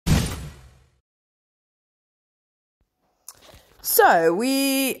So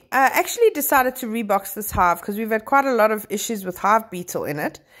we actually decided to rebox this hive because we've had quite a lot of issues with hive beetle in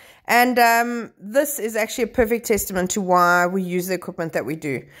it. And this is actually a perfect testament to why we use the equipment that we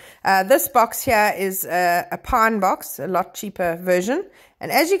do. This box here is a pine box, a lot cheaper version.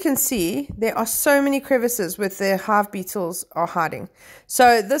 And as you can see, there are so many crevices where the hive beetles are hiding.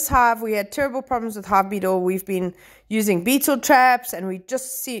 So this hive, we had terrible problems with hive beetle. We've been using beetle traps and we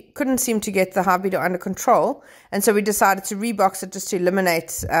just couldn't seem to get the hive beetle under control. And so we decided to rebox it just to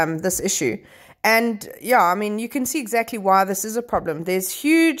eliminate this issue. And yeah, I mean, you can see exactly why this is a problem. There's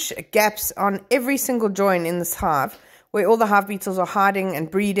huge gaps on every single join in this hive where all the hive beetles are hiding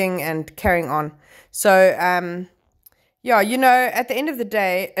and breeding and carrying on. So, yeah, you know, at the end of the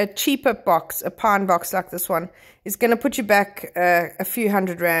day, a cheaper box, a pine box like this one, is going to put you back a few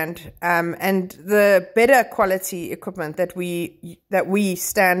 $100. And the better quality equipment that we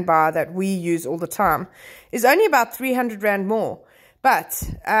stand by, that we use all the time, is only about $300 more. But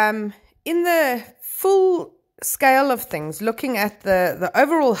in the full scale of things, looking at the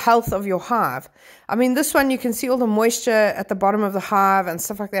overall health of your hive, I mean, this one, you can see all the moisture at the bottom of the hive and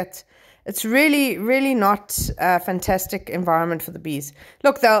stuff like that. It's really, really not a fantastic environment for the bees.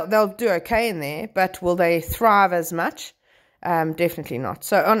 Look, they'll do okay in there, but will they thrive as much? Definitely not.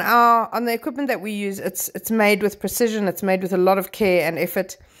 So on the equipment that we use, it's made with precision. It's made with a lot of care and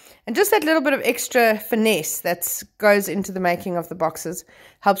effort, and just that little bit of extra finesse that goes into the making of the boxes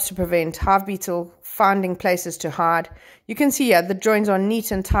helps to prevent hive beetle finding places to hide. You can see here the joins are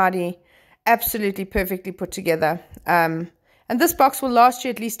neat and tidy, absolutely perfectly put together. And this box will last you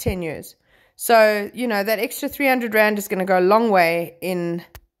at least 10 years. So, you know, that extra $300 is going to go a long way in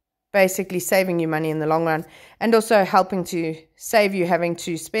basically saving you money in the long run, and also helping to save you having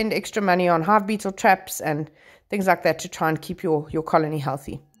to spend extra money on hive beetle traps and things like that to try and keep your colony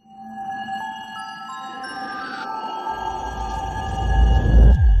healthy.